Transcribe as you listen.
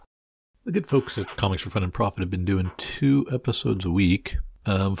The good folks at Comics for Fun and Profit have been doing 2 episodes a week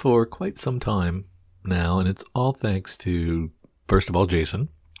for quite some time now, and it's all thanks to, first of all, Jason,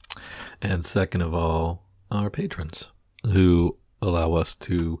 and second of all, our patrons who allow us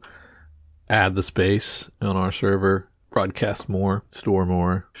to add the space on our server, broadcast more, store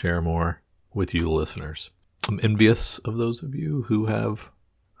more, share more with you, the listeners. I'm envious of those of you who have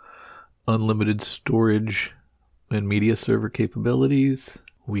unlimited storage and media server capabilities.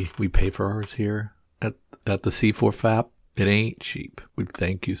 We pay for ours here at the C4 FAP. It ain't cheap. We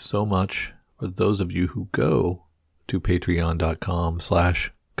thank you so much for those of you who go to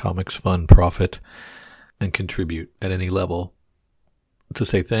patreon.com/comicsfunprofit and contribute at any level to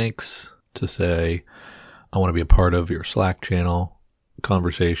say thanks, to say, I want to be a part of your Slack channel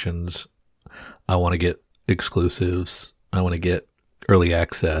conversations. I want to get exclusives. I want to get early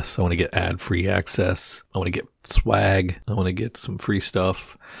access. I want to get ad-free access. I want to get swag. I want to get some free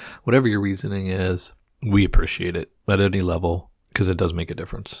stuff. Whatever your reasoning is, we appreciate it at any level because it does make a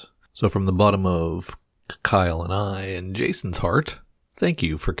difference. So from the bottom of Kyle and I and Jason's heart, thank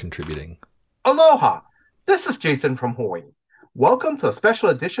you for contributing. Aloha! This is Jason from Hawaii. Welcome to a special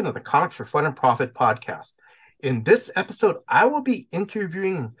edition of the Comics for Fun and Profit podcast. In this episode, I will be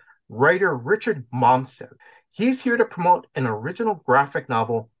interviewing writer Richard Mommsen. He's here to promote an original graphic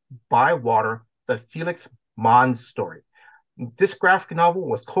novel, By Water, the Felix Manz story. This graphic novel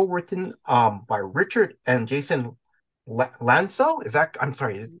was co-written by Richard and Jason Lansel. I'm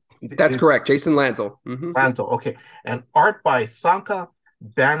sorry. That's correct. Jason Lansel. Mm-hmm. Lansel, okay. And art by Sanka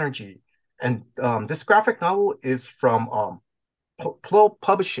Banerjee. And this graphic novel is from Plough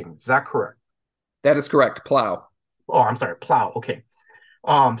Publishing. Is that correct? That is correct. Plough. Oh, I'm sorry. Plough. Okay.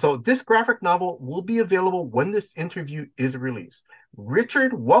 So this graphic novel will be available when this interview is released.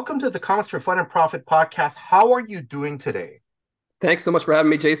 Richard, welcome to the Comics for Fun and Profit podcast. How are you doing today? Thanks so much for having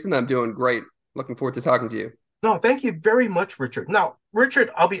me, Jason. I'm doing great. Looking forward to talking to you. No, thank you very much, Richard. Now,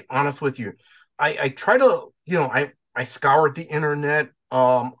 Richard, I'll be honest with you. I try to, I scoured the internet.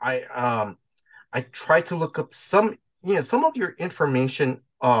 I try to look up some of your information,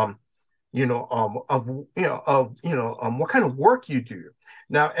 what kind of work you do.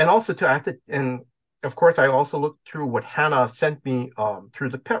 Now, and also and of course, I also looked through what Hannah sent me through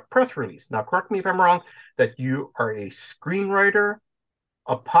the press release. Now, correct me if I'm wrong, that you are a screenwriter,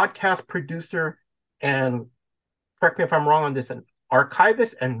 a podcast producer, and correct me if I'm wrong on this, an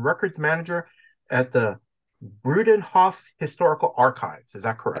archivist and records manager at the Brudenhof Historical Archives. Is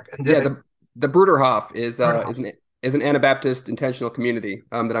that correct? And the Bruderhof is an Anabaptist intentional community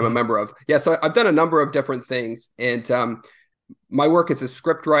that I'm a member of. Yeah, so I've done a number of different things, and my work as a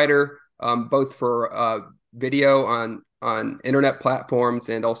script writer, both for video on internet platforms,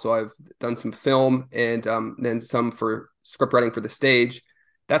 and also I've done some film and then some for script writing for the stage.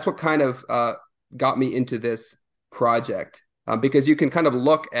 That's what kind of got me into this project, because you can kind of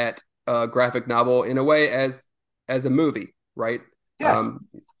look at a graphic novel in a way as a movie, right? Yes.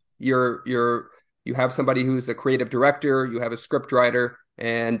 You have somebody who's a creative director, you have a script writer,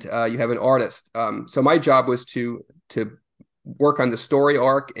 and you have an artist. So my job was to work on the story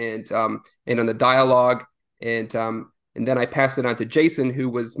arc and on the dialogue, and then I passed it on to Jason, who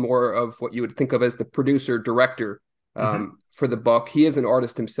was more of what you would think of as the producer director for the book. He is an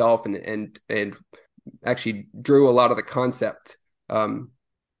artist himself, and actually drew a lot of the concept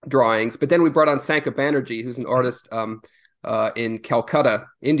drawings. But then we brought on Sanka Banerjee, who's an artist in Calcutta,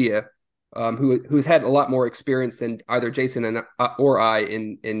 India, who's had a lot more experience than either Jason or I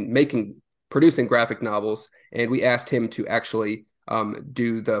in producing graphic novels, and we asked him to actually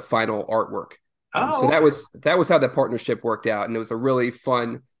do the final artwork. So that was how the partnership worked out, and it was a really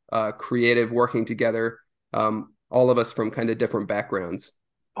fun, creative working together. All of us from kind of different backgrounds.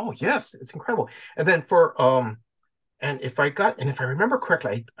 Oh yes, it's incredible. And then and if I remember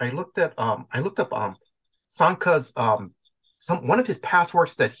correctly, I looked up Sanka's one of his past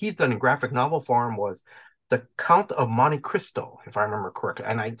works that he's done in graphic novel form was The Count of Monte Cristo, if I remember correctly.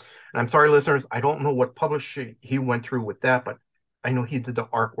 And I'm sorry, listeners, I don't know what publisher he went through with that, but I know he did the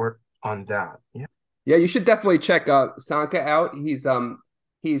artwork on that. Yeah. Yeah, you should definitely check Sanka out. He's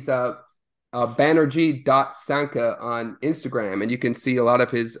Banerjee.Sanka on Instagram, and you can see a lot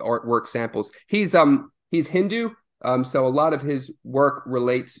of his artwork samples. He's Hindu, so a lot of his work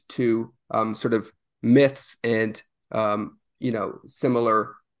relates to sort of myths and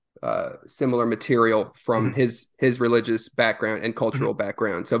similar material from his religious background and cultural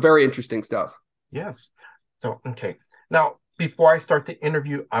background. So very interesting stuff. Yes. So okay. Now, before I start the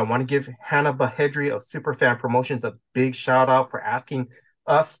interview, I want to give Hannah Bahedri of Superfan Promotions a big shout out for asking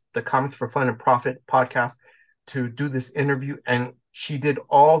us, the Comics for Fun and Profit podcast, to do this interview. And She did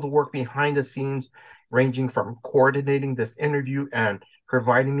all the work behind the scenes, ranging from coordinating this interview and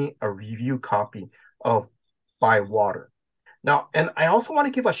providing me a review copy of By Water. Now, and I also want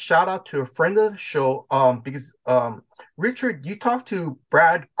to give a shout out to a friend of the show, because Richard, you talked to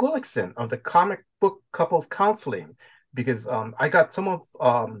Brad Gullickson of the Comic Book Couples Counseling, because I got some of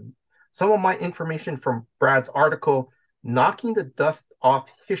my information from Brad's article, "Knocking the Dust Off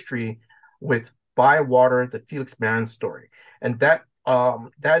History with By Water: The Felix Manz Story," and that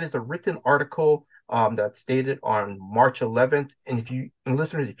is a written article that's dated on March 11th. And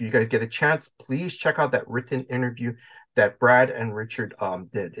listeners, if you guys get a chance, please check out that written interview that Brad and Richard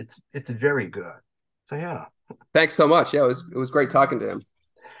did. It's very good. So yeah. Thanks so much. Yeah, it was great talking to him.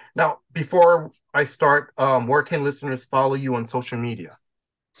 Now, before I start, where can listeners follow you on social media?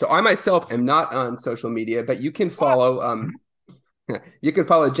 So I myself am not on social media, but you can follow you can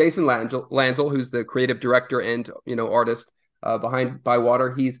follow Jason Lanzel, who's the creative director and artist behind By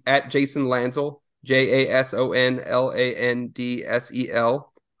Water. He's at Jason Lanzel, JASONLANDSEL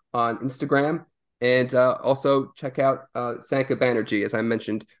on Instagram. And also check out Sanka Banerjee, as I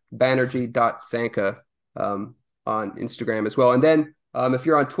mentioned, banerjee.sanka on Instagram as well. And then if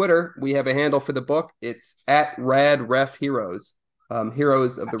you're on Twitter, we have a handle for the book. It's at RadRefHeroes,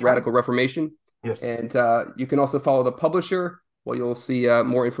 Heroes of the Radical Reformation. Yes. And you can also follow the publisher. Well, you'll see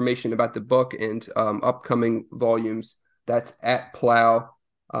more information about the book and upcoming volumes. That's at Plough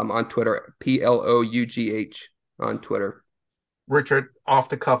on Twitter, PLOUGH on Twitter. Richard, off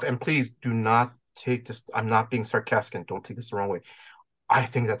the cuff, and please do not take this. I'm not being sarcastic, and don't take this the wrong way. I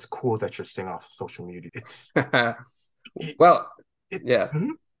think that's cool that you're staying off social media. It's well, yeah. Mm-hmm.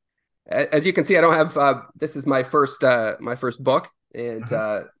 As you can see, I don't have. This is my first book, and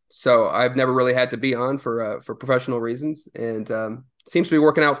so I've never really had to be on for professional reasons, and seems to be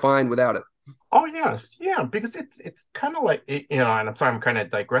working out fine without it. Oh yes, yeah, because it's kind of like and I'm sorry, I'm kind of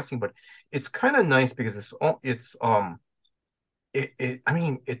digressing, but it's kind of nice because I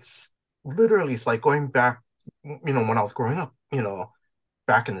mean, it's literally, it's like going back, when I was growing up,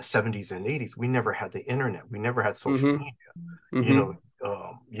 back in the 70s and 80s, we never had the internet, we never had social media. You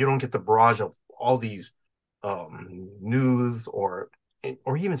don't get the barrage of all these news or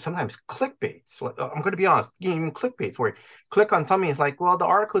even sometimes clickbaits. I'm going to be honest, even clickbaits where you click on something, it's like, well, the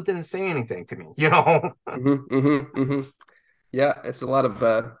article didn't say anything to me, Yeah, it's a lot of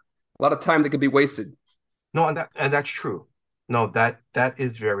time that could be wasted. No, and that's true. No, that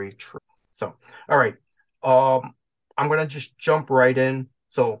is very true. So, all right, I'm gonna just jump right in.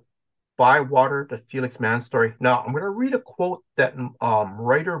 So, By Water: The Felix Manz Story. Now, I'm gonna read a quote that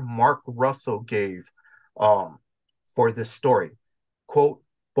writer Mark Russell gave for this story. Quote,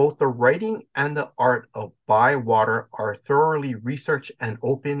 "Both the writing and the art of By Water are thoroughly researched and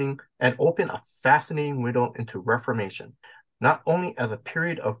open a fascinating window into Reformation, not only as a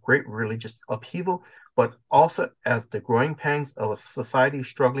period of great religious upheaval, but also as the growing pangs of a society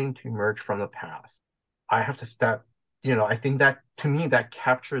struggling to emerge from the past." I have to step, I think that, to me, that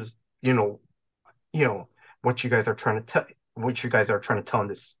captures, what you guys are trying to tell in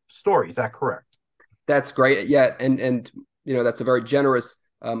this story. Is that correct? That's great. Yeah, and that's a very generous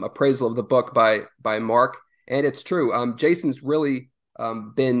appraisal of the book by Mark, and it's true. Jason's really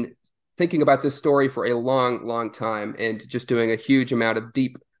been thinking about this story for a long time, and just doing a huge amount of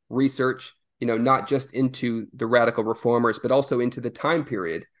deep research, not just into the radical reformers, but also into the time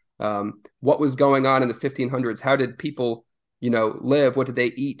period. What was going on in the 1500s? How did people, live? What did they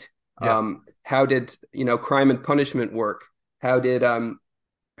eat? Yes. How did, crime and punishment work? How did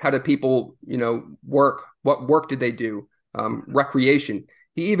people, work? What work did they do? Recreation.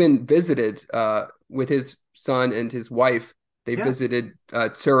 He even visited with his son and his wife. They visited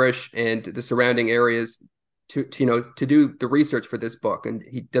Zurich and the surrounding areas to do the research for this book. And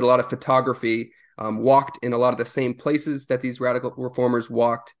he did a lot of photography, walked in a lot of the same places that these radical reformers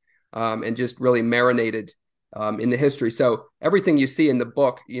walked, and just really marinated in the history. So everything you see in the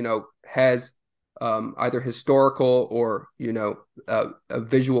book, has either historical or, a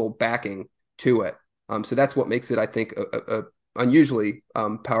visual backing to it. So that's what makes it, I think, a unusually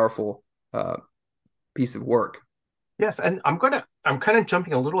powerful piece of work. Yes, and I'm kind of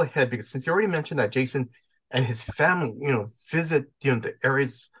jumping a little ahead, because since you already mentioned that Jason and his family, visit, the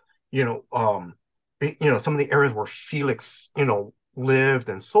areas, some of the areas where Felix, lived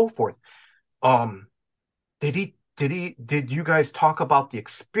and so forth. Did you guys talk about the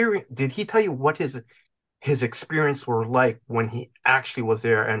experience? Did he tell you what his experience were like when he actually was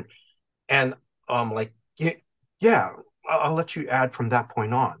there? And I'll let you add from that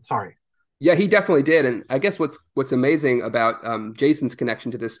point on. Sorry. Yeah, he definitely did. And I guess what's amazing about Jason's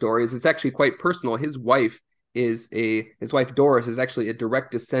connection to this story is it's actually quite personal. His wife his wife Doris is actually a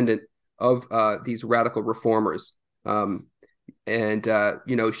direct descendant of these radical reformers. And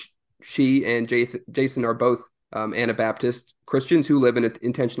she and Jason are both Anabaptist Christians who live in an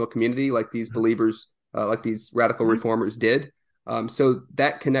intentional community like these believers, like these radical reformers did. So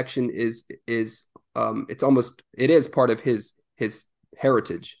that connection is it is part of his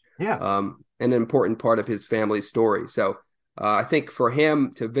heritage, Yes. an important part of his family's story. So I think for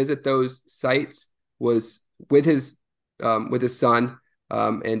him to visit those sites was with his son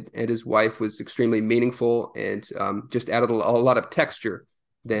and his wife was extremely meaningful and just added a lot of texture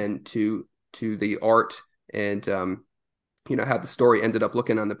then to the art and how the story ended up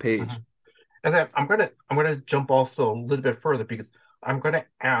looking on the page. And then I'm gonna jump also a little bit further because I'm gonna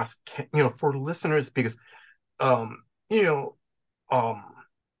ask, for listeners, because um, you know, um,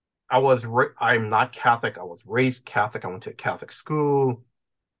 I'm not Catholic. I was raised Catholic. I went to a Catholic school,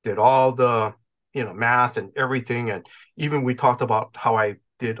 did all the mass and everything, and even we talked about how I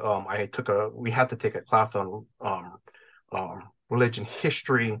did. We had to take a class on religion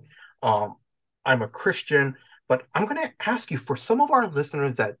history. I'm a Christian, but I'm going to ask you, for some of our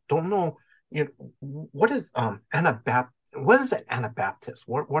listeners that don't know, what is Anabaptist? What is an Anabaptist?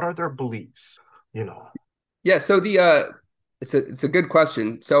 What are their beliefs? Yeah, so it's a good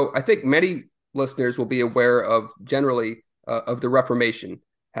question. So I think many listeners will be aware of generally of the Reformation,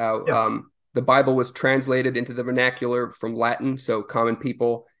 how Yes. the Bible was translated into the vernacular from Latin, so common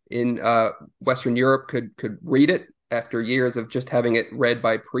people in Western Europe could read it after years of just having it read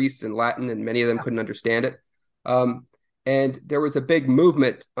by priests in Latin, and many of them couldn't understand it. And there was a big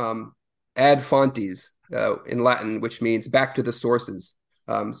movement, ad fontes in Latin, which means back to the sources.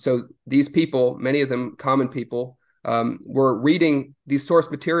 So these people, many of them common people, were reading these source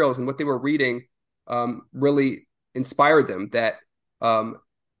materials, and what they were reading really inspired them that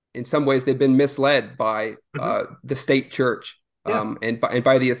in some ways they've been misled by the state church Yes. and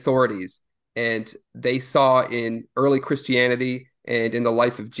by the authorities. And they saw in early Christianity and in the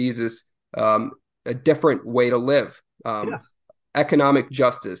life of Jesus a different way to live. Yes. Economic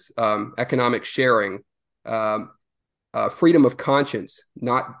justice, economic sharing, freedom of conscience,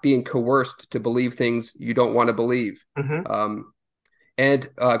 not being coerced to believe things you don't want to believe. And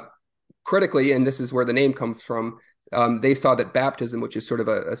critically, and this is where the name comes from, they saw that baptism, which is sort of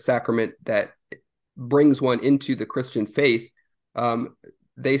a sacrament that brings one into the Christian faith,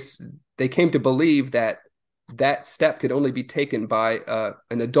 they came to believe that step could only be taken by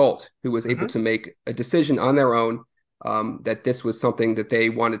an adult who was able to make a decision on their own, that this was something that they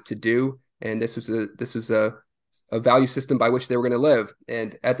wanted to do, and this was a value system by which they were going to live.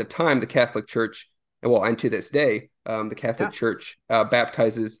 And at the time, the Catholic Church, and to this day, the Catholic Church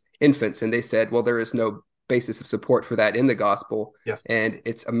baptizes infants, and they said, well, there is no basis of support for that in the gospel, and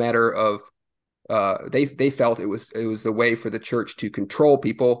it's a matter of they felt it was a way for the church to control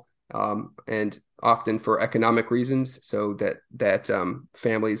people, and often for economic reasons, so that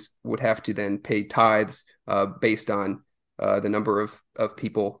families would have to then pay tithes based on the number of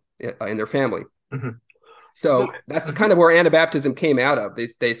people in their family. So that's kind of where Anabaptism came out of.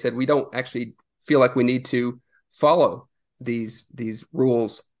 They said, we don't actually feel like we need to follow these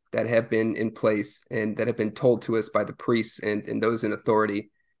rules that have been in place and that have been told to us by the priests and those in authority.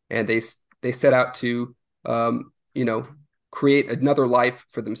 And they set out to, create another life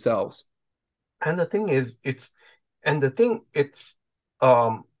for themselves. And the thing is,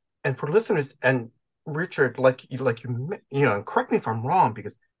 and for listeners, and Richard, like correct me if I'm wrong,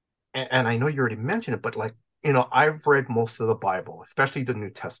 because, and I know you already mentioned it, but I've read most of the Bible, especially the New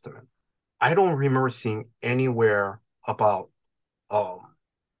Testament. I don't remember seeing anywhere about,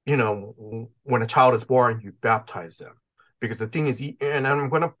 when a child is born, you baptize them. Because the thing is, and I'm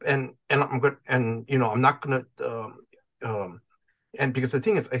gonna, and I'm gonna, and I'm not gonna, and because the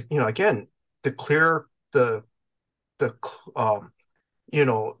thing is, again, to clear John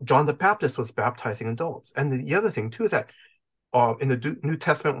the Baptist was baptizing adults, and the other thing too is that in the New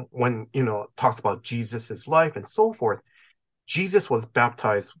Testament, when talks about Jesus's life and so forth, Jesus was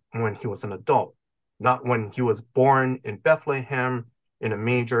baptized when he was an adult, not when he was born in Bethlehem in a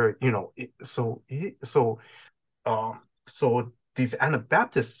manger. So these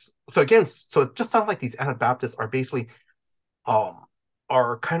Anabaptists. So again, so it just sounds like these Anabaptists are basically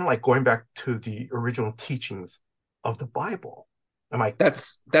are kind of like going back to the original teachings of the Bible.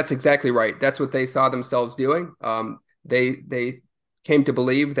 That's exactly right. That's what they saw themselves doing. They came to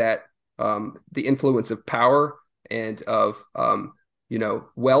believe that the influence of power and of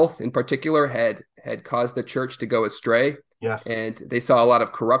wealth in particular had caused the church to go astray. Yes. And they saw a lot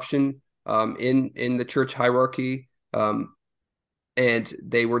of corruption in the church hierarchy. and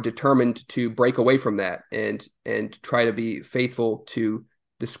they were determined to break away from that and try to be faithful to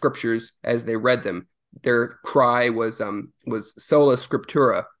the scriptures as they read them. Their cry was sola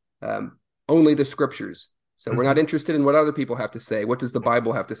scriptura, only the scriptures. So we're not interested in what other people have to say. What does the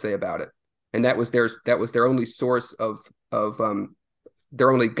Bible have to say about it? And that was their only source of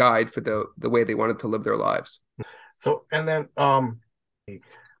their only guide for the way they wanted to live their lives. So, and then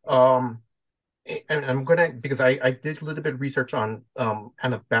and I'm gonna, because I did a little bit of research on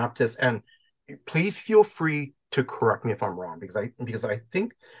Anabaptists, and please feel free to correct me if I'm wrong, because I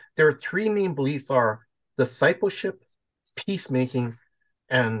think there are three main beliefs: are discipleship, peacemaking,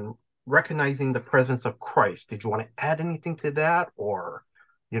 and recognizing the presence of Christ. Did you want to add anything to that, or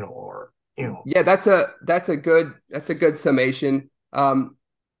Yeah, that's a good summation.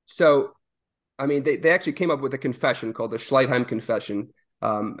 So I mean, they actually came up with a confession called the Schleitheim Confession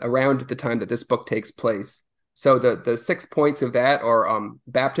around the time that this book takes place. So the 6 points of that are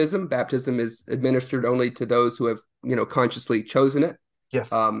baptism. Baptism is administered only to those who have consciously chosen it.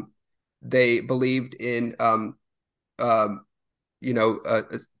 Yes. They believed in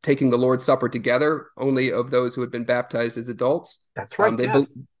taking the Lord's Supper together, only of those who had been baptized as adults. That's right.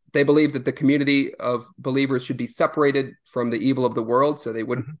 They believe that the community of believers should be separated from the evil of the world, so they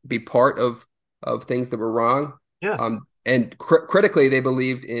wouldn't be part of things that were wrong. Yes. And critically, they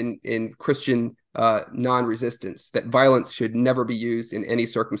believed in Christian non-resistance, that violence should never be used in any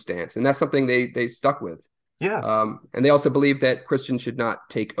circumstance, and that's something they stuck with. Yes. And they also believed that Christians should not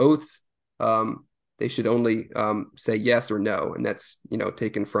take oaths. They should only say yes or no, and that's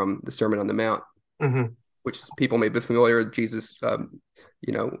taken from the Sermon on the Mount, which people may be familiar with. Jesus,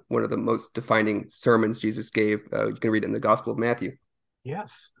 one of the most defining sermons Jesus gave. You can read it in the Gospel of Matthew.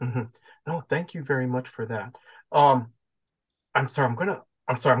 Yes. No, thank you very much for that. I'm sorry.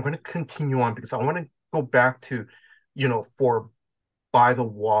 I'm gonna continue on, because I want to go back to, for by the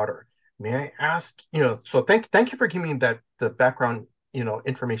water. May I ask, so thank you for giving me the background,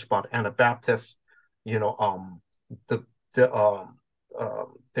 information about Anabaptists, the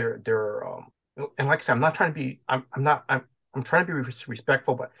their and like I said, I'm not trying to be, I'm trying to be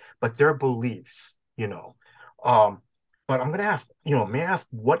respectful, but their beliefs, but I'm going to ask, may I ask,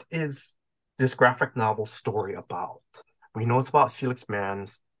 what is this graphic novel story about? We know it's about Felix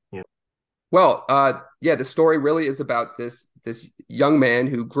Manz. Well, the story really is about this young man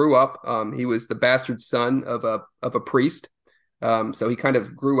who grew up. He was the bastard son of a priest. So he kind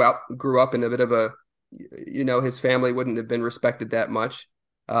of grew up in a bit of a, his family wouldn't have been respected that much.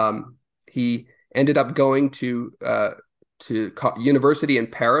 He ended up going to university in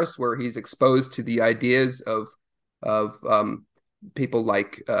Paris, where he's exposed to the ideas of people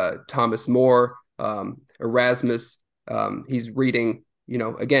like Thomas More, Erasmus. He's reading,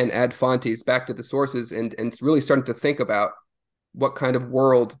 again, ad fontes, back to the sources, and really starting to think about what kind of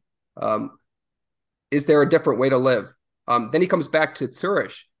world, is there a different way to live? Then he comes back to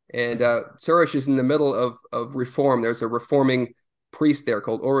Zurich, and Zurich is in the middle of reform. There's a reforming priest there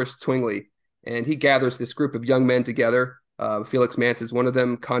called Ulrich Zwingli, and he gathers this group of young men together. Felix Manz is one of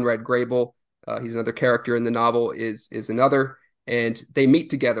them. Conrad Grebel, he's another character in the novel, is another, and they meet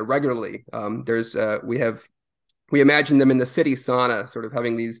together regularly. We imagine them in the city sauna, sort of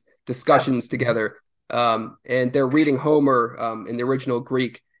having these discussions together, and they're reading Homer in the original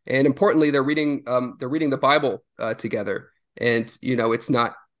Greek, and importantly, they're reading the Bible together. And it's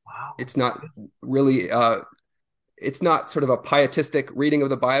not really it's not sort of a pietistic reading of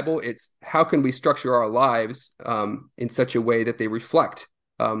the Bible. It's how can we structure our lives in such a way that they reflect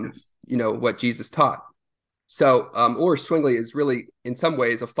what Jesus taught. So Ulrich Zwingli is really, in some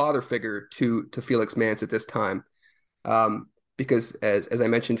ways, a father figure to Felix Manz at this time, because as I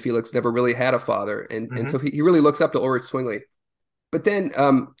mentioned, Felix never really had a father, and so he really looks up to Ulrich Zwingli. But then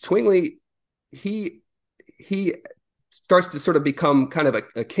Zwingli, he starts to sort of become kind of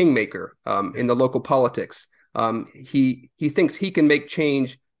a kingmaker in the local politics. He thinks he can make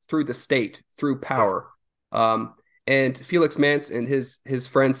change through the state, through power. And Felix Manz and his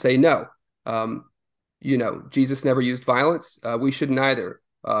friends say no. Jesus never used violence. We shouldn't either.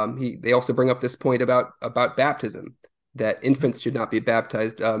 They also bring up this point about baptism, that infants should not be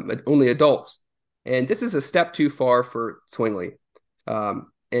baptized, only adults. And this is a step too far for Zwingli.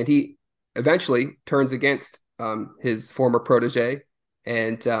 And he eventually turns against his former protege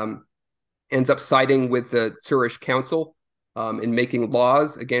and ends up siding with the Zurich Council in making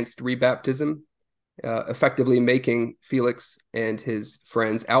laws against rebaptism, effectively making Felix and his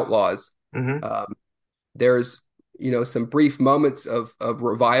friends outlaws. There's some brief moments of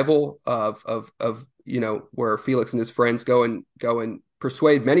revival of where Felix and his friends go and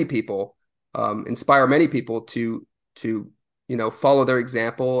persuade many people, inspire many people to follow their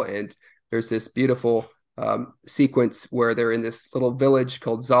example. And there's this beautiful sequence where they're in this little village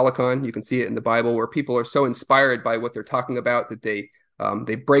called Zalakon. You can see it in the Bible, where people are so inspired by what they're talking about that they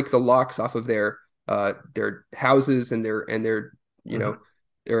break the locks off of their houses and their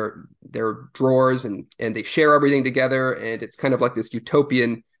their drawers, and they share everything together, and it's kind of like this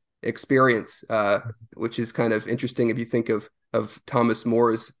utopian experience, which is kind of interesting if you think of Thomas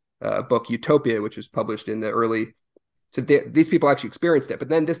More's book Utopia, which was published in the early. So these people actually experienced it, but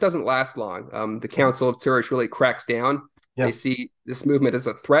then this doesn't last long. The Council of Zurich really cracks down. Yes. They see this movement as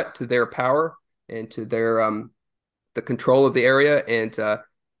a threat to their power and to their the control of the area, and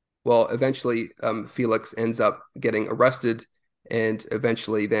eventually Felix ends up getting arrested and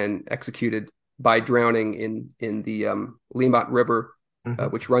eventually then executed by drowning in the Limmat River,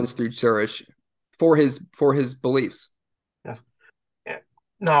 which runs through Zurich, for his beliefs. Yes.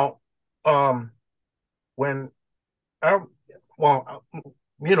 Now, when after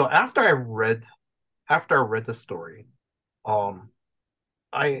I read the story,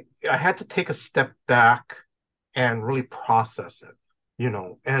 I had to take a step back and really process it,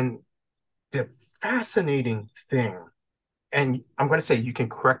 and the fascinating thing. And I'm going to say, you can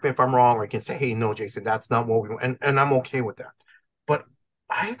correct me if I'm wrong, or you can say, hey, no, Jason, that's not what we want. And I'm okay with that. But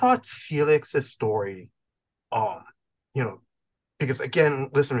I thought Felix's story, because again,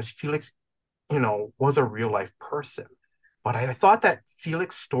 listeners, Felix, was a real life person. But I thought that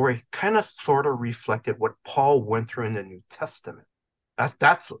Felix's story kind of sort of reflected what Paul went through in the New Testament. That's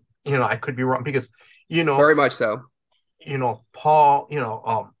I could be wrong, because, very much so. Paul,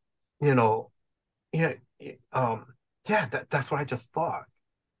 that's what I just thought.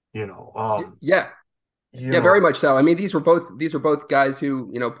 Very much so. I mean, these were both guys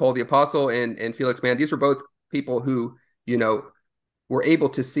who, Paul the Apostle and Felix Manz. These were both people who, were able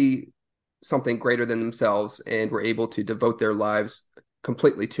to see something greater than themselves and were able to devote their lives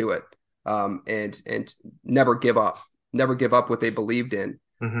completely to it, and never give up what they believed in,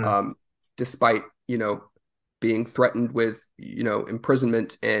 despite being threatened with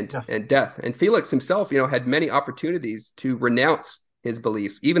imprisonment and death. And Felix himself, had many opportunities to renounce his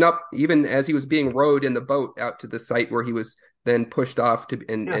beliefs, even as he was being rowed in the boat out to the site where he was then pushed off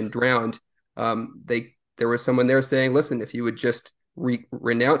and drowned. There was someone there saying, listen, if you would just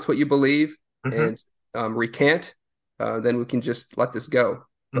renounce what you believe and recant, then we can just let this go.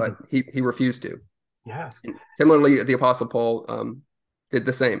 But he refused to. Yes. And similarly, the Apostle Paul did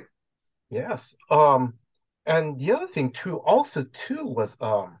the same. Yes. And the other thing was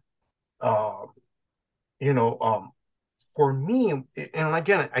for me, and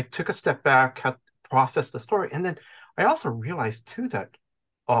again, I took a step back, had processed the story, and then I also realized too that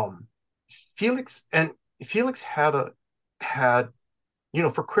Felix had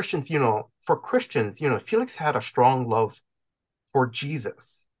for Christians, Felix had a strong love for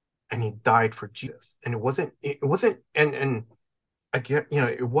Jesus, and he died for Jesus. And it wasn't and again,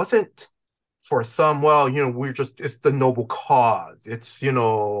 it wasn't for some, it's the noble cause. It's,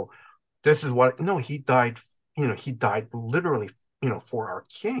 this is what, no, he died literally, for our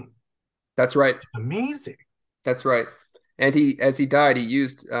King. That's right. Amazing. That's right. And as he died, he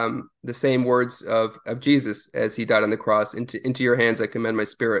used the same words of Jesus as he died on the cross. Into your hands I commend my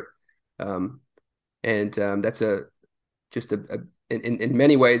spirit. That's in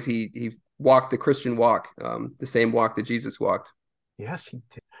many ways he walked the Christian walk, the same walk that Jesus walked. Yes, he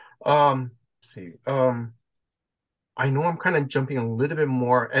did. Let's see. I know I'm kind of jumping a little bit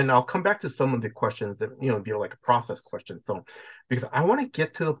more, and I'll come back to some of the questions that be like a process question. So, because I want to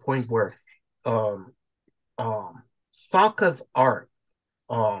get to the point where Sokka's art,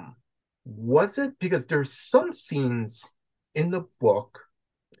 was it, because there's some scenes in the book,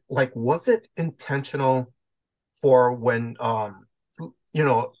 like, was it intentional for when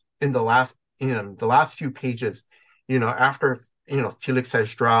in the last few pages, after Felix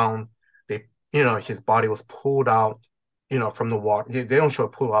has drowned, his body was pulled out, from the water. They don't show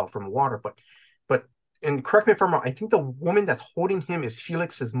it pulled out from the water, but and correct me if I'm wrong, I think the woman that's holding him is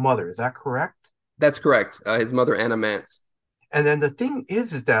Felix's mother. Is that correct? That's correct. His mother, Anna Manz. And then the thing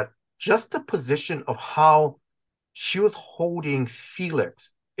is that just the position of how she was holding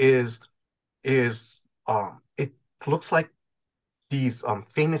Felix is it looks like these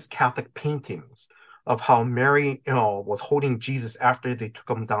famous Catholic paintings of how Mary, was holding Jesus after they took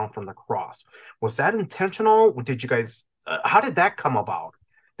him down from the cross. Was that intentional? Or did you guys? How did that come about?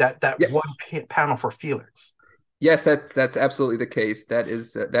 That one panel for Felix. Yes, that's absolutely the case. That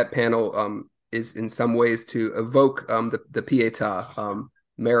is that panel is in some ways to evoke the Pietà,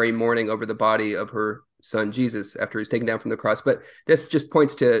 Mary mourning over the body of her son Jesus after he's taken down from the cross. But this just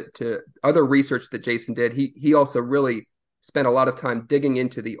points to other research that Jason did. He also really spent a lot of time digging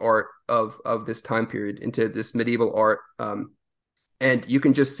into the art of this time period, into this medieval art, and you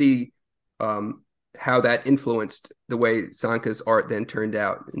can just see how that influenced the way Sanka's art then turned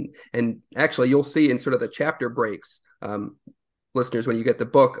out. And actually, you'll see in sort of the chapter breaks, listeners, when you get the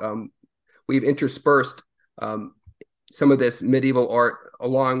book, we've interspersed some of this medieval art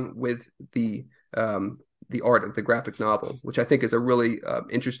along with the art of the graphic novel, which I think is a really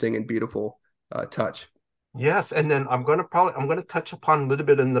interesting and beautiful touch. Yes, and then I'm going to touch upon a little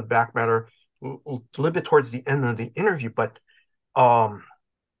bit in the back matter, a little bit towards the end of the interview, but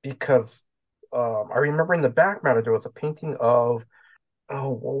because I remember in the back matter there was a painting of, oh,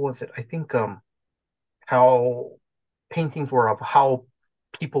 what was it? I think how paintings were of how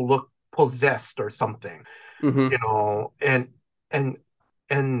people look possessed or something, Mm-hmm. and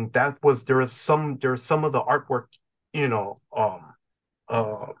and that was there's some of the artwork, you know,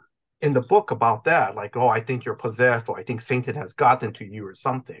 uh in the book about that, like, oh, I think you're possessed, or I think Satan has gotten to you or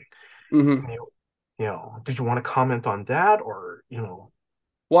something. Mm-hmm. Did you want to comment on that, or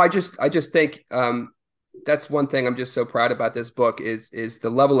Well, I just think that's one thing I'm just so proud about this book is the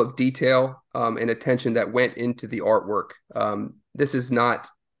level of detail and attention that went into the artwork. This is not,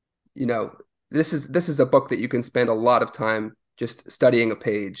 you know, this is a book that you can spend a lot of time just studying a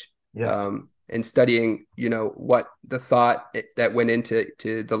page, yes, and studying, what the thought that went into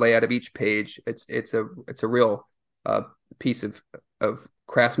the layout of each page. It's a real piece of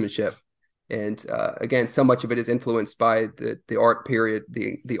craftsmanship. And again, so much of it is influenced by the art period,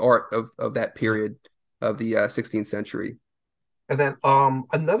 the art of that period of the 16th century. and then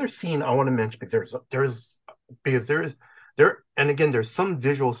another scene I want to mention, because there, and again, there's some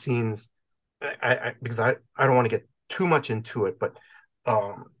visual scenes. Because I don't want to get too much into it, but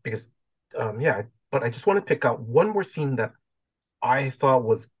because yeah, but I just want to pick out one more scene that I thought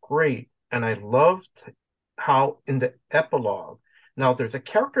was great, and I loved how in the epilogue. Now there's a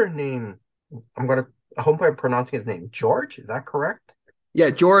character named, I hope I'm pronouncing his name, George. Is that correct?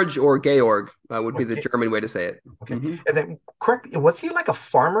 Yeah, George or Georg would be the Okay, German way to say it. okay. Hmm. And then correct, was he like a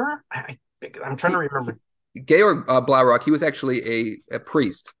farmer? I'm trying to He, remember. Georg Blaurock, he was actually a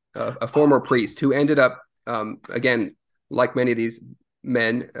priest, a former priest who ended up, again, like many of these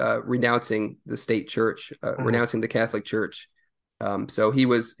men, renouncing the state church, Mhm. renouncing the Catholic Church. So he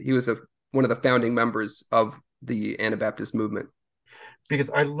was one of the founding members of the Anabaptist movement. Because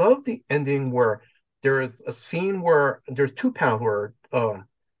I love the ending where there is a scene where there's two panels where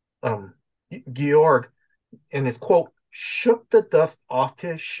um Georg, in his quote, shook the dust off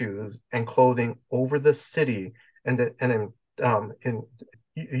his shoes and clothing over the city, and in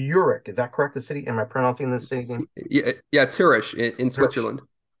Zurich, is that correct? The city? Am I pronouncing the city name? Yeah, yeah, Zurich in Zurich, Switzerland.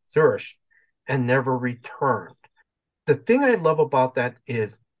 Zurich, and never returned. The thing I love about that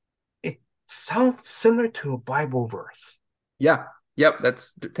is it sounds similar to a Bible verse. Yeah, yep.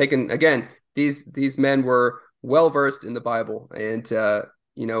 That's taken again. These men were well versed in the Bible, and it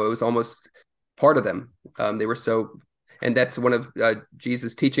was almost part of them. They were so, and that's one of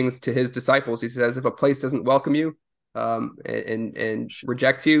Jesus' teachings to his disciples. He says, "If a place doesn't welcome you, and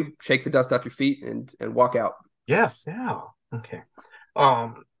reject you, shake the dust off your feet and walk out." Yes, yeah. Okay.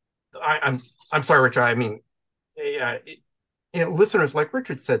 Um, I'm sorry, Richard. I mean, yeah, listeners, like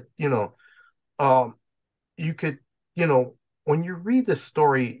Richard said, um, you could, when you read this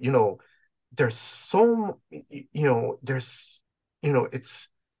story, there's there's, it's,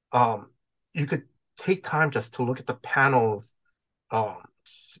 um, you could take time just to look at the panels, um,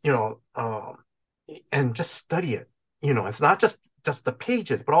 you know, and just study it. It's not just the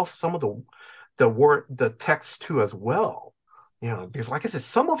pages, but also some of the text too as well. Because like I said,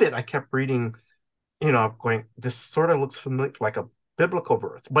 some of it I kept reading, going, this sort of looks familiar, like a biblical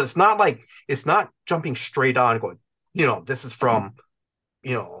verse, but it's not jumping straight on and going, this is from,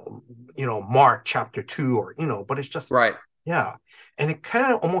 Mark chapter 2, or, but it's just, Right. yeah. And it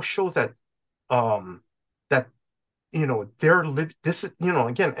kind of almost shows that, um, that, they're live, this is,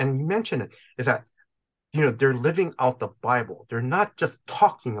 again, and you mentioned it, is that, they're living out the Bible. They're not just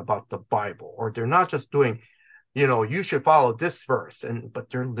talking about the Bible, or they're not just doing, you should follow this verse, but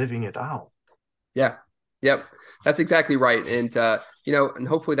they're living it out. Yeah. Yep. That's exactly right. And and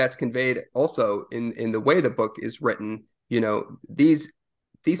hopefully that's conveyed also in the way the book is written.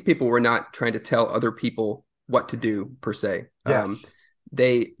 These people were not trying to tell other people what to do per se. Yes.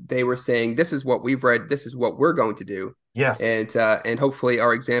 They were saying, this is what we've read, this is what we're going to do. Yes. And hopefully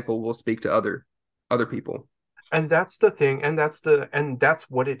our example will speak to other people. And that's the thing, and that's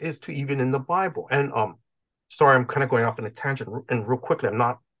what it is too, even in the Bible. And sorry, I'm kind of going off on a tangent, and real quickly, I'm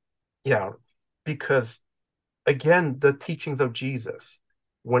not, yeah, because again, the teachings of Jesus,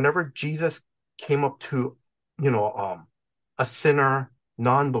 whenever Jesus came up to, you know, um a sinner,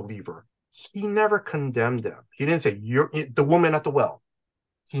 non-believer. He never condemned them. He didn't say, you're the woman at the well.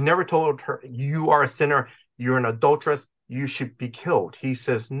 He never told her, you are a sinner, you're an adulteress, you should be killed. He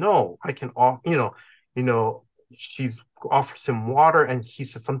says, no, I can offer, she's offers him water, and he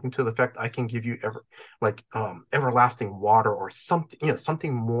says something to the effect, I can give you everlasting water or something,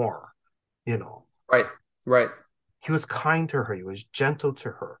 something more, you know. Right, right. He was kind to her, he was gentle to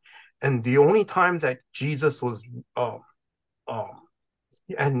her. And the only time that Jesus was um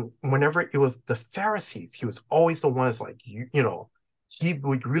and whenever it was the Pharisees, he was always the one that's like, he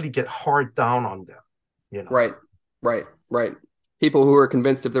would really get hard down on them. Right, right, right. People who are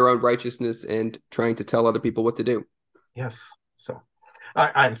convinced of their own righteousness and trying to tell other people what to do. Yes. So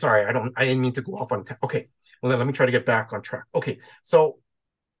I'm sorry, I didn't mean to go off on okay. Well, let me try to get back on track. Okay, so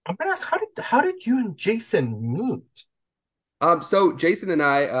I'm gonna ask, how did you and Jason meet? So Jason and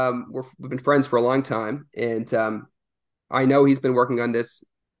I we've been friends for a long time, and I know he's been working on this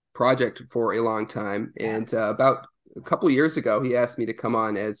project for a long time. And about a couple of years ago, he asked me to come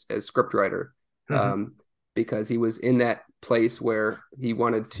on as scriptwriter, Mm-hmm. because he was in that place where he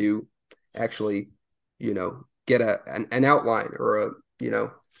wanted to actually, get an outline or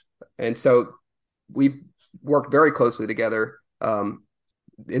and so we've worked very closely together.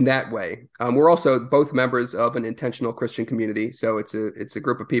 In that way. We're also both members of an intentional Christian community, so it's a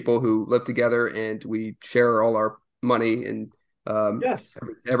group of people who live together, and we share all our money and Yes.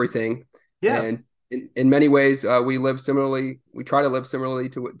 everything. Yes. And in many ways, we live similarly. We try to live similarly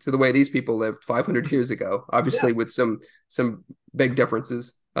to the way these people lived 500 years ago. Obviously, Yes. with some big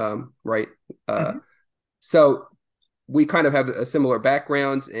differences, right? Uh, Mm-hmm. so we kind of have a similar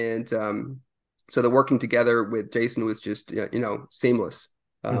background, and so the working together with Jason was just seamless.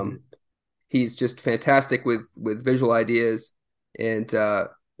 Mm-hmm. Um, he's just fantastic with visual ideas, and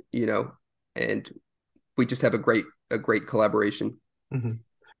you know, and we just have a great collaboration. Mm-hmm.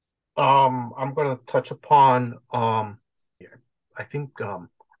 I'm gonna touch upon yeah, I think I'm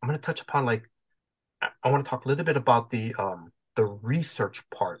gonna touch upon like I want to talk a little bit about the research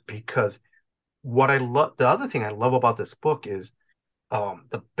part, because the other thing I love about this book is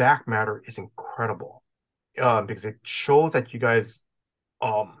the back matter is incredible, because it shows that you guys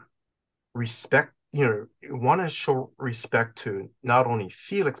um respect, want to show respect to not only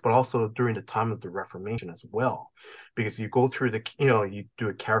Felix, but also during the time of the Reformation as well. Because you go through you do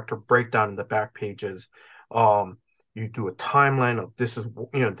a character breakdown in the back pages, um, you do a timeline of this is,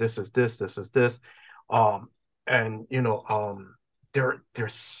 this is this is this, um, and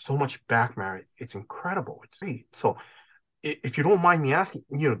there's so much back matter. It's incredible. It's great. So if you don't mind me asking,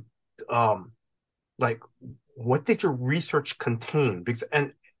 like, what did your research contain? Because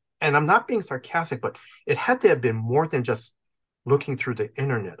and I'm not being sarcastic, but it had to have been more than just looking through the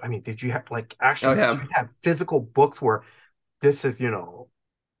internet. I mean, did you have like Oh actually did yeah, you have physical books where this is,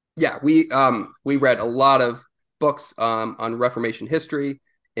 yeah. We read a lot of books on Reformation history,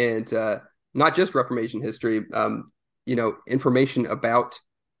 and not just Reformation history. Information about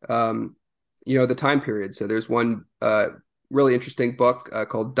the time period. So there's one really interesting book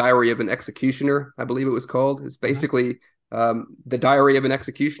called Diary of an Executioner, I believe it was called. It's Mhm. basically the diary of an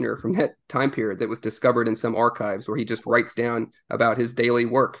executioner from that time period that was discovered in some archives, where he just writes down about his daily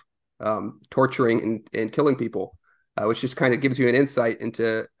work, torturing and killing people, which just kind of gives you an insight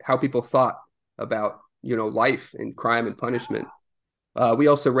into how people thought about life and crime and punishment. We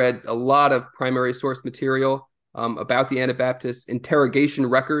also read a lot of primary source material about the Anabaptists, interrogation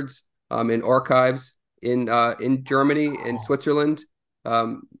records in archives in Germany and Oh. Switzerland.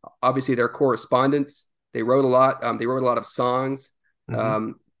 Um, Obviously, their correspondence. They wrote a lot. They wrote a lot of songs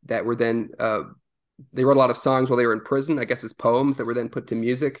Mhm. that were then. They wrote a lot of songs while they were in prison, I guess, as poems that were then put to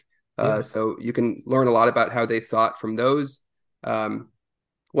music. Yes. So you can learn a lot about how they thought from those. Um,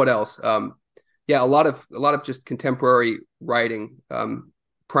 what else? Yeah, a lot of just contemporary writing,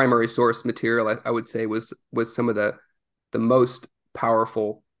 primary source material. I would say was some of the most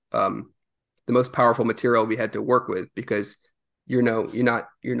powerful um, the most powerful material we had to work with, because you're not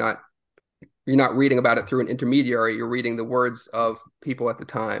reading about it through an intermediary. You're reading the words of people at the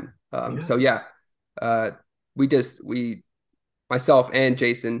time. So Yes. yeah, uh, we myself and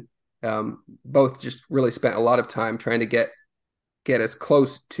Jason both just really spent a lot of time trying to get as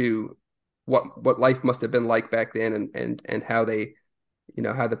close to what life must have been like back then, and how they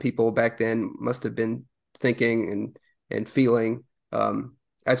how the people back then must have been thinking and feeling,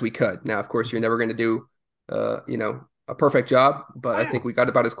 as we could. Now, of course, you're Mhm. never going to do a perfect job, but Oh I yeah. think we got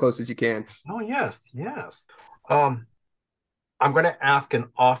about as close as you can. Oh yes. Yes. Um, I'm going to ask an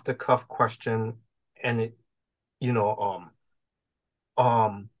off the cuff question, and you know,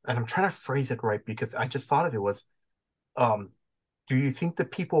 and I'm trying to phrase it right because I just thought of it was, do you think the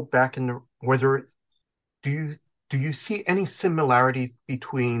people back in the whether do you do you see any similarities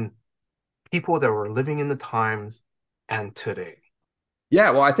between people that were living in the times and today?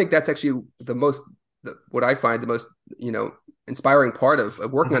 Yeah, well, I think that's actually what I find the most, inspiring part of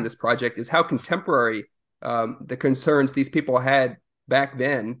working on Mhm. this project is how contemporary the concerns these people had back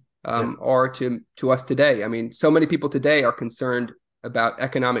then Yes, are to us today. I mean, so many people today are concerned about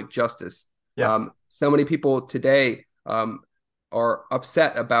economic justice. yes, So many people today are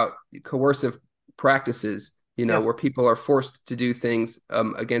upset about coercive practices, where yes, people are forced to do things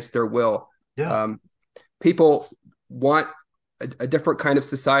against their will. yeah, Um, People want a different kind of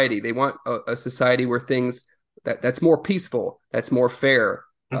society. They want a society where things that's more peaceful, that's more fair,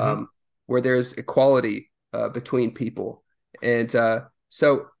 hmm, where there's equality between people. And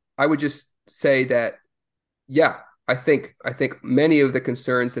so I would just say that, yeah, I think many of the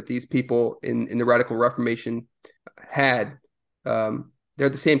concerns that these people in the Radical Reformation had, they're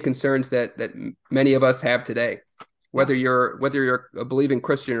the same concerns that many of us have today, yeah. whether you're a believing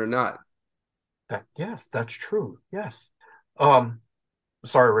Christian or not. That yes, that's true. Yes. Um,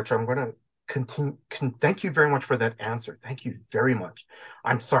 Sorry, Richard. I'm going to continue. Thank you very much for that answer. Thank you very much.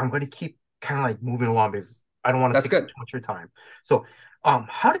 I'm sorry. I'm going to keep kind of like moving along because I don't want to That's take up good. too much of your time. So,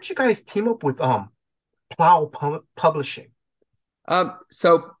 how did you guys team up with Plough Publishing?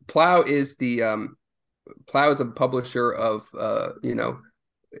 So Plough is a publisher of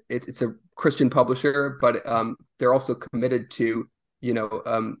it's a Christian publisher, but they're also committed to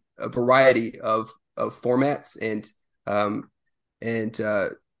a variety of formats um, and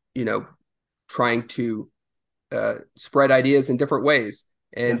you know trying to spread ideas in different ways.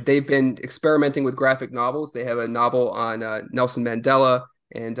 And Yes. they've been experimenting with graphic novels. They have a novel on Nelson Mandela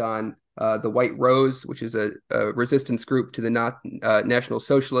and on the White Rose, which is a resistance group to the National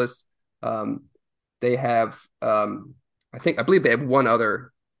Socialists. Um, they have, I believe they have one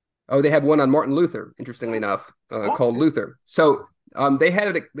other. Oh, they have one on Martin Luther, interestingly enough, called Okay. Luther. So they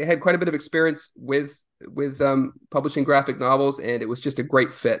had quite a bit of experience with publishing graphic novels, and it was just a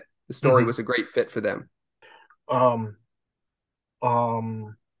great fit. The story Hmm. was a great fit for them. Um,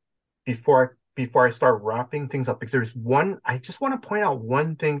 um, before I start wrapping things up, because there's one, I just want to point out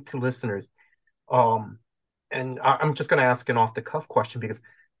one thing to listeners. Um, and I'm just going to ask an off the cuff question because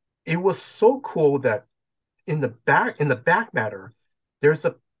it was so cool that in the back matter, there's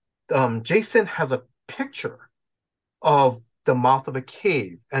a Jason has a picture of the mouth of a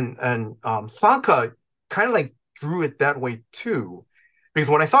cave, and Sanka kind of like drew it that way too. Because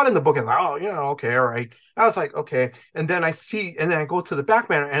when I saw it in the book, I was like, oh, okay, all right. I was like, okay. And then I go to the back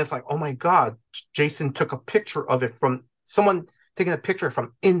matter, and it's like, oh my God, Jason took a picture of it from someone taking a picture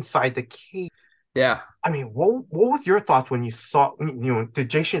from inside the cave. Yeah. I mean, what was your thoughts when you saw, did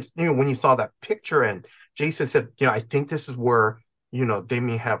Jason, when you saw that picture and Jason said, I think this is where, they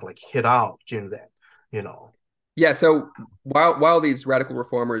may have like hid out, that, you know. Yeah, so while these radical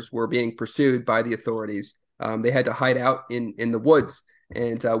reformers were being pursued by the authorities, they had to hide out in the woods.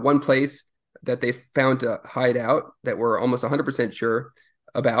 And one place that they found to hide out that we're almost 100% sure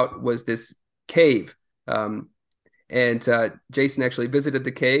about was this cave. And Jason actually visited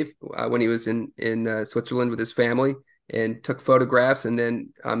the cave when he was in Switzerland with his family and took photographs. And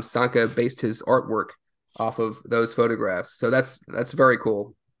then Sanka based his artwork off of those photographs. So that's very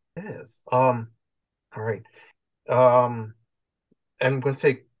cool. It is. All right. Um, and I'm gonna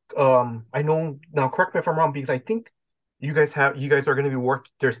say, I know now, correct me if I'm wrong, because I think you guys are gonna be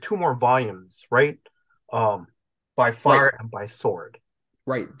there's two more volumes, right? Um, by Right. fire and by sword.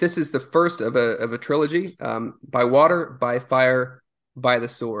 Right. This is the first of a trilogy. By water, by fire, by the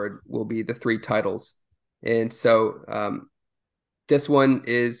sword will be the three titles. And so this one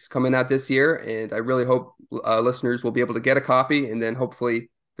is coming out this year, and I really hope listeners will be able to get a copy, and then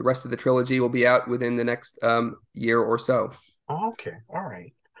hopefully the rest of the trilogy will be out within the next year or so. Okay, all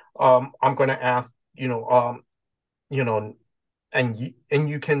right. I'm gonna ask, you know, and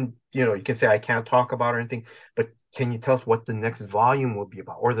you can say I can't talk about or anything, but can you tell us what the next volume will be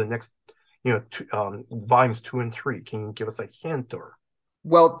about, or the next, volumes two and three? Can you give us a hint or?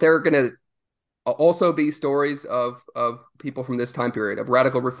 Well, they're going to also be stories of people from this time period, of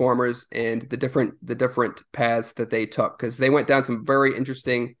radical reformers and the different paths that they took, because they went to some very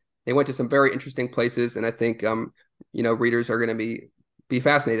interesting places, and I think readers are going to be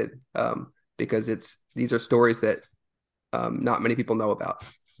fascinated, because these are stories that not many people know about.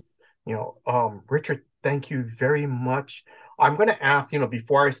 Richard, thank you very much. I'm going to ask,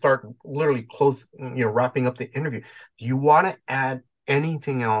 before I start literally wrapping up the interview, do you want to uh, add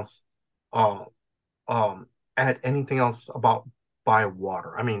anything else about by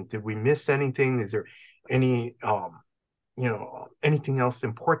water? I mean, did we miss anything? Is there any anything else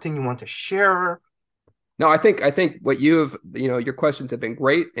important you want to share? No, I think what your questions have been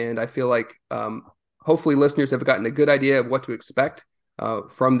great, and I feel like hopefully listeners have gotten a good idea of what to expect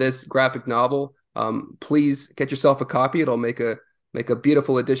from this graphic novel. Please get yourself a copy. It'll make a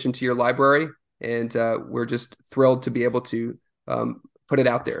beautiful addition to your library, and we're just thrilled to be able to put it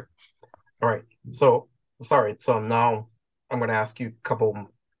out there. All right. So now I'm going to ask you a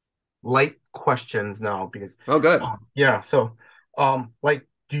couple light questions now because good. So do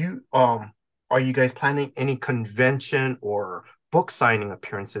you are you guys planning any convention or book signing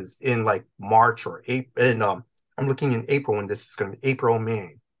appearances in like March or April? And I'm looking in April when this is going to be April,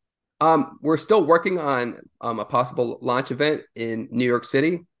 May. We're still working on a possible launch event in New York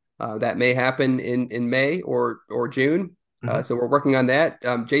City that may happen in May or June. Mm-hmm. So we're working on that.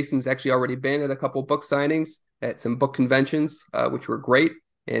 Jason's actually already been at a couple book signings at some book conventions, which were great,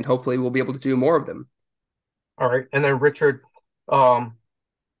 and hopefully we'll be able to do more of them. All right, and then Richard, have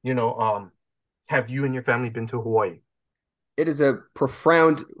you and your family been to Hawaii? It is a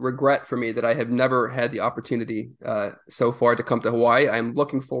profound regret for me that I have never had the opportunity so far to come to Hawaii. I'm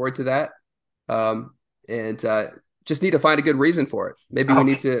looking forward to that, and just need to find a good reason for it. Maybe we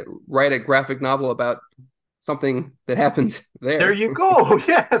need to write a graphic novel about something that happens there. There you go.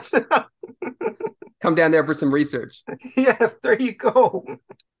 Yes. Come down there for some research. Yes, there you go.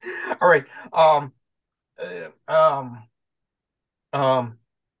 All right.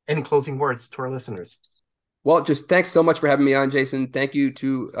 Any closing words to our listeners? Well, just thanks so much for having me on, Jason. Thank you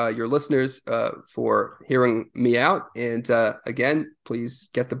to your listeners for hearing me out. And again, please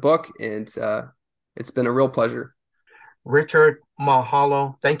get the book. And it's been a real pleasure. Richard,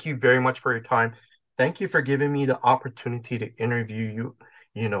 mahalo. Thank you very much for your time. Thank you for giving me the opportunity to interview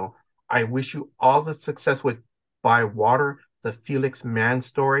you. I wish you all the success with By Water, the Felix Manz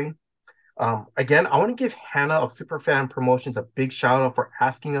story. Again, I want to give Hannah of Superfan Promotions a big shout out for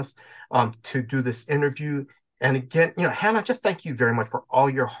asking us to do this interview. And again, Hannah, just thank you very much for all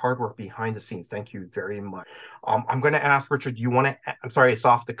your hard work behind the scenes. Thank you very much. I'm going to ask Richard, I'm sorry, it's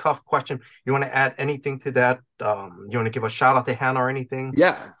off the cuff question. You want to add anything to that? You want to give a shout out to Hannah or anything?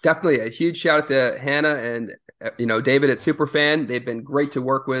 Yeah, definitely. A huge shout out to Hannah and, David at Superfan. They've been great to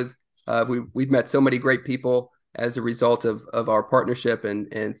work with. We've met so many great people as a result of our partnership,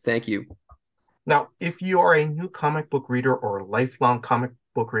 and thank you. Now, if you are a new comic book reader or a lifelong comic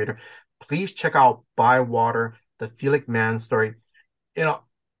book reader, please check out By Water, the Felix Manz story.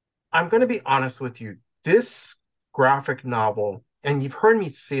 I'm going to be honest with you. This graphic novel, and you've heard me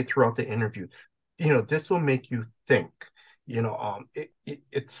say it throughout the interview, this will make you think.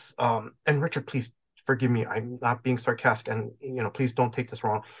 It's and Richard, please forgive me. I'm not being sarcastic, and please don't take this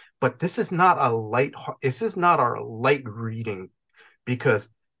wrong. But this is not our light reading, because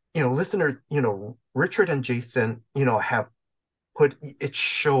listener, Richard and Jason, have put, it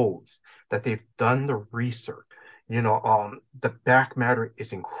shows that they've done the research. The back matter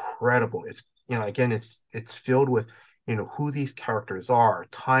is incredible. It's, again, it's filled with, who these characters are,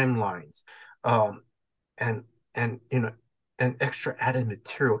 timelines, and extra added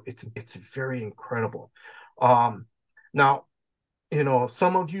material. It's very incredible. Now,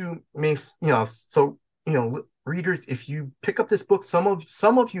 some of you may, readers, if you pick up this book, some of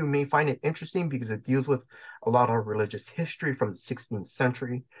you may find it interesting because it deals with a lot of religious history from the 16th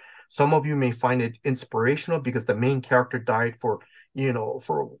century. Some of you may find it inspirational because the main character died for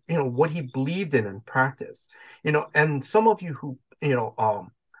what he believed in and practiced. And some of you who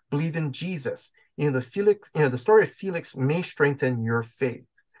believe in Jesus, the story of Felix may strengthen your faith.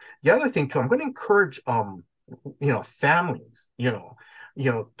 The other thing too, I'm going to encourage families,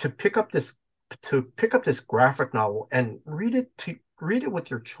 to pick up this graphic novel and read it with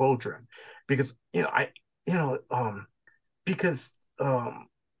your children, because this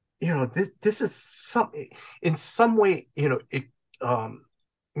is in some way, it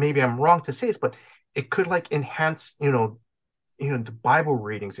maybe I'm wrong to say this, but it could like enhance the Bible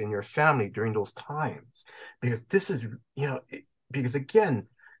readings in your family during those times, because this is because again,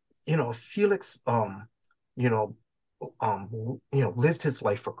 Felix lived his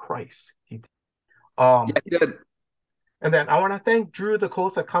life for Christ. He did. And then I want to thank Drew, the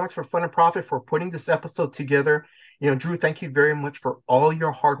co-host of Comics for Fun and Profit, for putting this episode together. Drew, thank you very much for all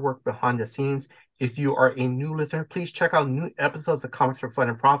your hard work behind the scenes. If you are a new listener, please check out new episodes of Comics for Fun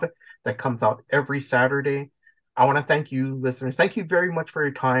and Profit that comes out every Saturday. I want to thank you, listeners. Thank you very much for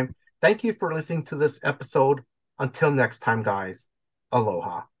your time. Thank you for listening to this episode. Until next time, guys.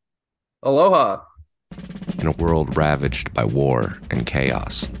 Aloha. Aloha. In a world ravaged by war and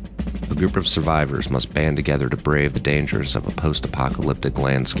chaos, a group of survivors must band together to brave the dangers of a post-apocalyptic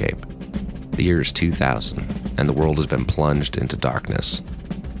landscape. The year is 2000, and the world has been plunged into darkness.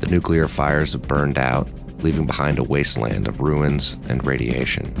 The nuclear fires have burned out, leaving behind a wasteland of ruins and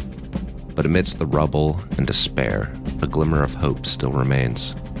radiation. But amidst the rubble and despair, a glimmer of hope still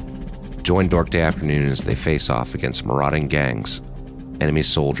remains. Join Dork Day Afternoon as they face off against marauding gangs, enemy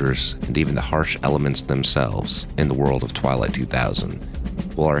soldiers, and even the harsh elements themselves in the world of Twilight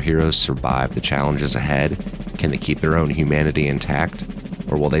 2000. Will our heroes survive the challenges ahead? Can they keep their own humanity intact?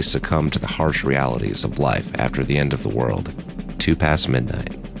 Or will they succumb to the harsh realities of life after the end of the world? 2 past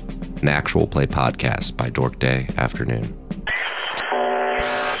midnight. An actual play podcast by Dork Day Afternoon.